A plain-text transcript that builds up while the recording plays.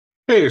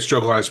Hey, it's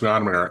Joe Gleisman,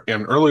 the-automator.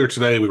 And earlier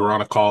today, we were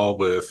on a call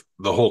with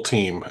the whole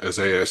team,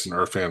 Isaias and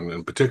Irfan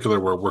in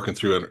particular. We're working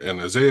through it. And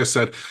Isaias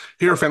said,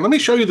 "Hey, Irfan, let me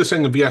show you this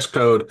thing in VS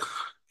Code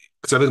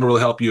because I think it'll really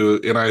help you."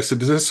 And I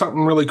said, "Is this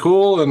something really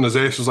cool?" And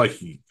Isaias was like,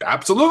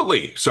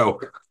 "Absolutely." So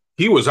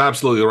he was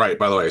absolutely right,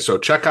 by the way. So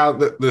check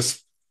out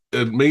this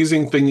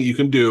amazing thing that you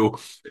can do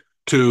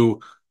to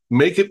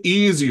make it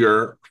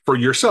easier for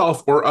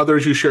yourself or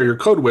others you share your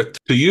code with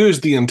to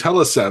use the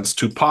IntelliSense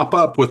to pop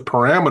up with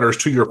parameters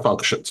to your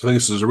functions. I think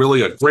this is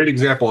really a great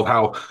example of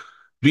how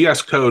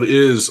VS Code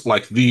is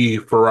like the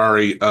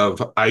Ferrari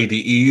of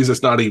IDEs.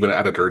 It's not even an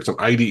editor, it's an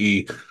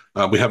IDE.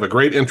 We have a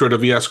great intro to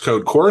VS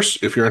Code course.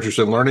 If you're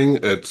interested in learning,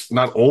 it's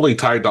not only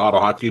tied to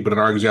AUTOHOTKEY, but in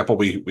our example,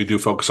 we do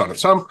focus on it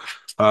some.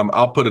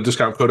 I'll put a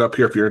discount code up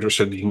here if you're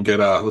interested. You can get,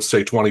 let's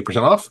say,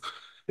 20% off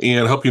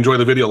and hope you enjoy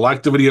the video.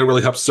 Like the video, it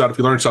really helps us out if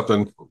you learned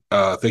something.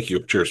 Thank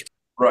you. Cheers.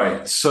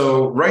 Right.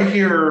 So right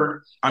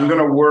here, I'm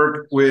going to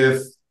work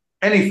with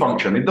any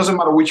function. It doesn't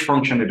matter which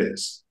function it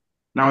is.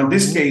 Now, in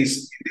this Mhm. case,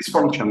 in this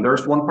function,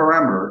 there's one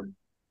parameter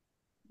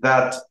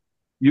that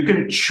you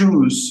can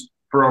choose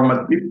from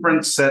a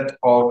different set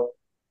of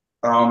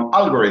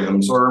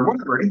algorithms or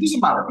whatever. It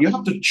doesn't matter. You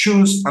have to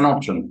choose an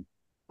option.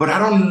 But I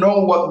don't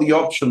know what the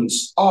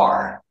options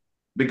are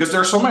because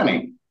there are so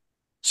many.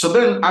 So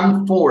then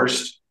I'm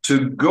forced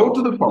to go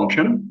to the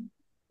function,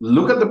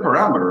 look at the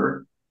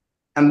parameter,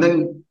 and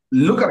then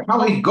look at how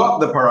he got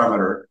the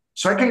parameter.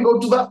 So I can go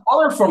to that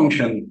other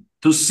function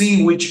to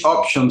see which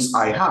options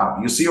I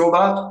have. You see all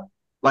that?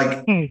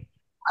 Like Hmm.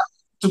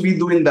 to be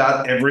doing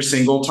that every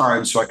single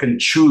time so I can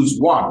choose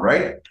one,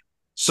 right?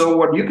 So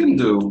what you can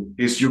do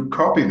is you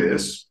copy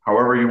this,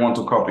 however you want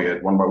to copy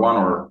it, one by one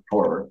or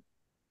however.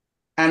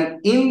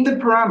 And in the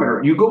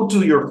parameter, you go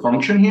to your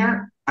function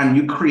here and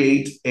you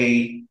create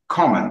a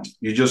comment.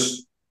 You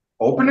just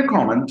open a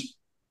comment,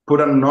 put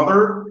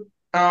another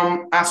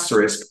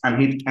asterisk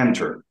and hit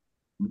enter.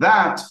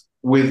 That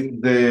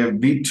with the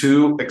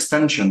V2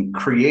 extension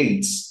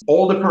creates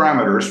all the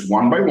parameters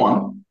one by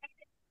one,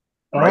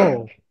 right?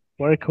 Oh,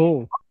 very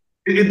cool.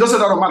 It does it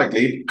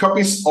automatically. It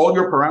copies all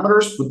your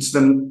parameters, puts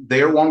them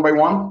there one by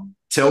one,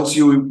 tells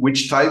you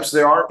which types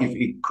they are if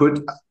it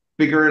could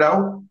figure it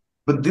out.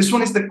 But this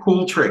one is the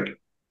cool trick.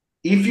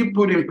 If you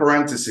put in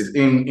parentheses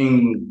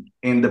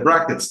in the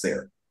brackets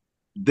there,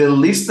 the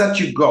list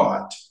that you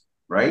got,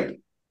 right?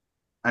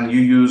 And you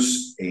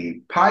use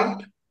a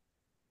pipe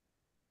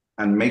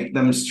and make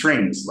them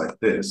strings like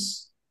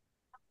this.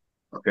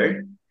 Okay.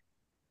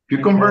 If you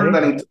convert Okay.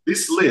 that into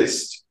this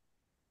list,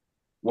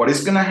 what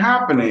is going to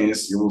happen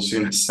is, you will see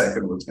in a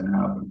second what's going to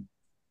happen.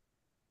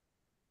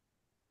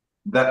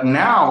 That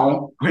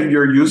now, when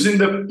you're using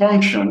the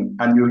function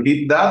and you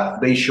hit that,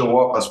 they show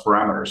up as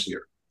parameters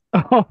here.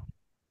 Oh,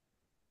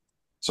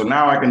 So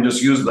now I can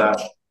just use that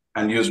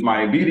and use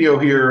my video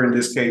here in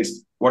this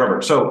case,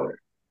 whatever. So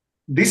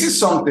this is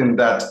something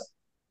that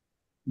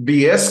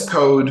VS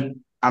Code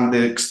and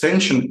the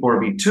extension for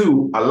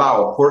V2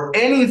 allow for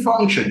any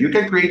function. You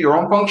can create your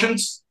own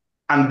functions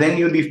and then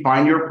you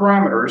define your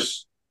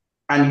parameters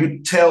and you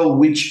tell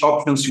which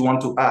options you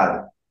want to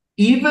add.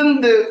 Even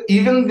the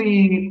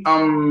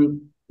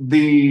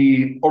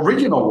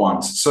original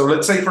ones. So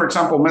let's say, for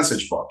example,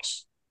 message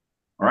box.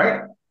 All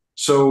right.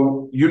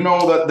 So you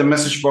know that the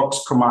message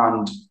box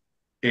command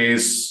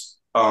is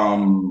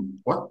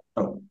what?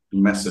 Oh,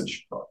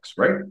 message box,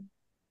 right?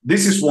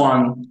 This is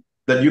one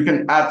that you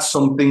can add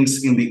some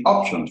things in the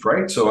options,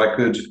 right? So I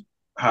could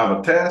have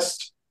a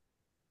test,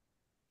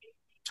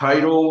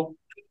 title,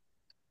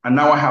 and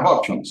now I have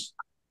options.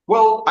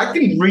 Well, I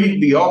can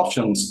read the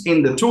options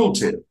in the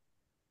tooltip,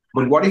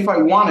 but what if I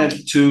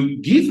wanted to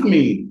give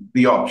me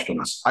the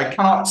options? I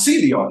cannot see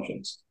the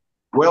options.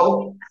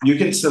 Well, you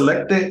can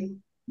select the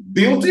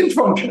built-in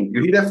function.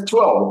 You hit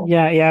F12.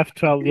 yeah, yeah,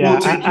 F12. It Yeah,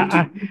 will take you to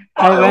I, the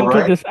I file, went to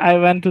right? this. I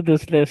went to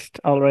this list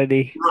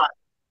already. Right.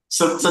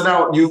 So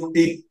now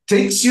it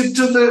takes you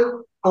to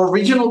the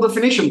original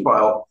definition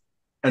file,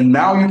 and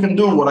now you can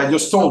do what I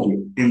just told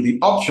you. In the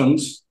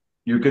options,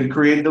 you can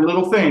create the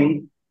little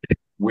thing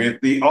with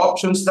the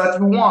options that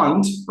you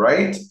want,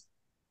 right?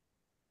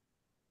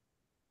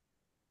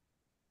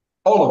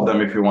 All of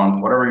them if you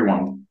want, whatever you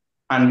want.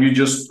 And you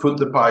just put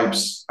the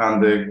pipes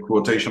and the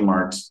quotation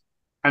marks.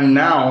 And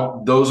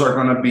now those are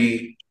going to be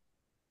We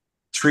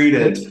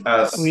treated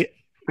as we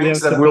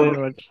things have that will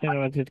separate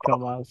inverted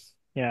commas.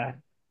 Yeah.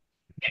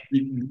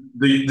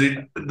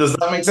 does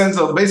that make sense?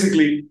 So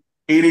basically,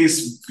 it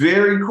is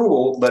very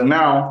cool that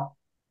now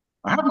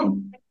I have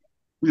them.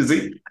 You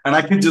see? And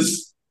I could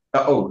just,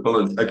 oh, hold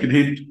on. I could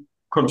hit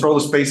control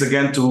space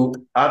again to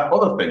add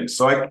other things.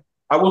 So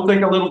I will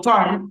take a little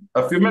time,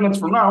 a few minutes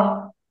from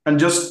now, and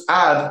just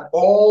add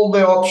all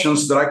the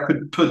options that I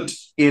could put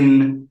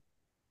in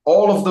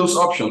all of those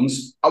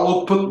options. I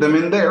will put them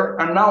in there.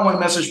 And now my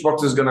message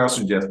box is going to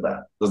suggest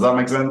that. Does that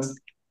make sense?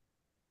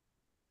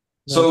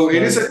 That's So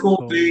it is very a cool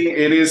cool. thing.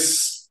 It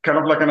is kind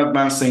of like an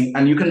advanced thing.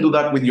 And you can do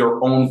that with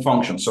your own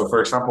function. So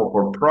for example,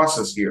 for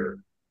process here,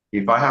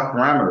 if I have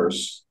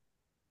parameters,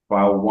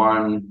 file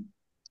one,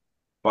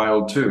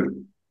 file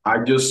two, I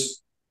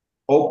just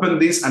open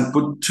this and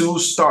put 2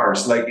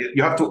 stars. Like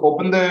you have to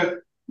open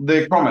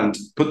the comment,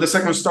 put the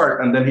second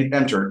star, and then hit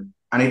enter,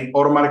 and it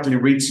automatically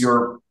reads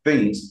your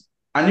things.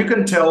 And you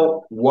can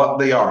tell what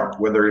they are,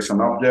 whether it's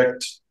an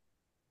object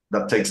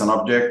that takes an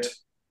object,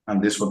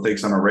 and this one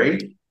takes an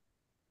array.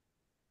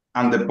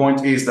 And the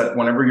point is that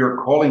whenever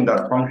you're calling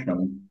that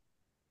function,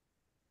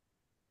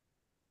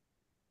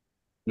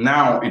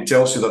 now it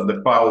tells you that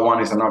the file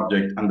one is an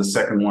object and the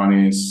second one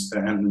is,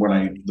 and when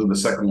I do the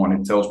second one,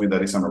 it tells me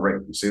that it's an array.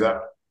 You see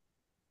that?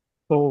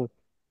 Oh,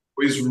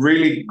 It's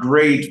really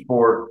great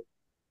for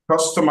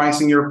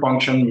customizing your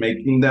function,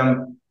 making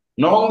them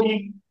not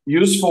only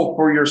useful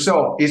for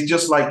yourself, it's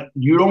just like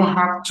you don't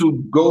have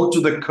to go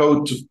to the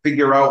code to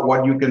figure out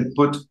what you can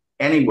put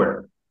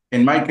anywhere.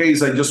 In my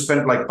case, I just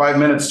spent like 5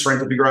 minutes trying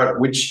to figure out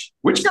which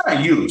can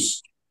I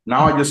use.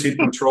 Now I just hit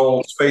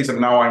control space and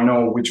now I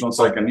know which ones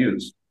I can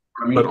use.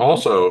 I mean, But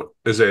also,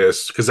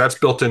 Isaias, because that's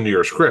built into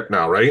your script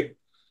now, right?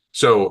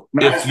 So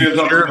if you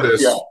share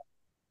this,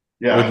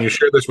 when you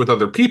share this with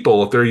other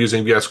people, if they're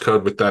using VS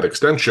Code with that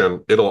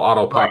extension, it'll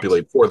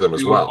auto-populate for them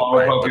as well,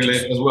 right?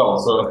 Auto-populate as well.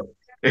 So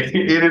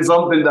it is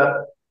something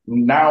that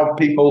now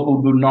people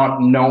who do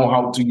not know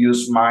how to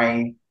use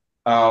my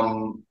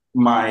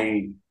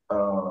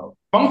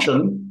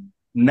function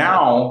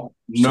now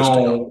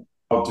know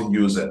how to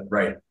use it,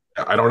 right?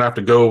 I don't have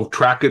to go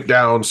track it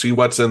down, see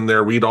what's in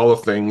there, read all the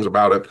things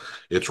about it.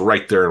 It's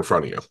right there in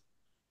front of you.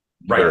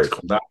 Right. Very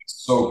cool. That's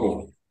so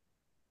cool.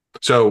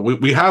 So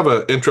we have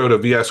an intro to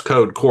VS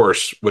Code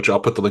course, which I'll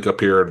put the link up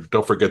here. And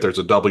don't forget, there's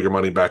a double your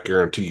money back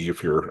guarantee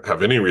if you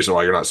have any reason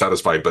why you're not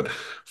satisfied. But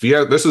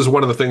this is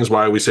one of the things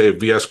why we say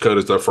VS Code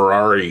is the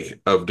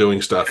Ferrari of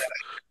doing stuff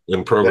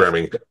in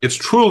programming. Yes. It's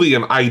truly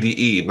an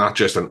IDE, not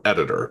just an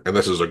editor. And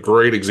this is a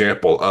great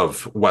example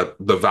of what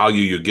the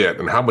value you get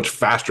and how much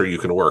faster you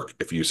can work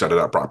if you set it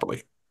up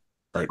properly.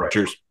 All right.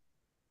 Cheers.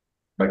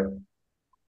 Right.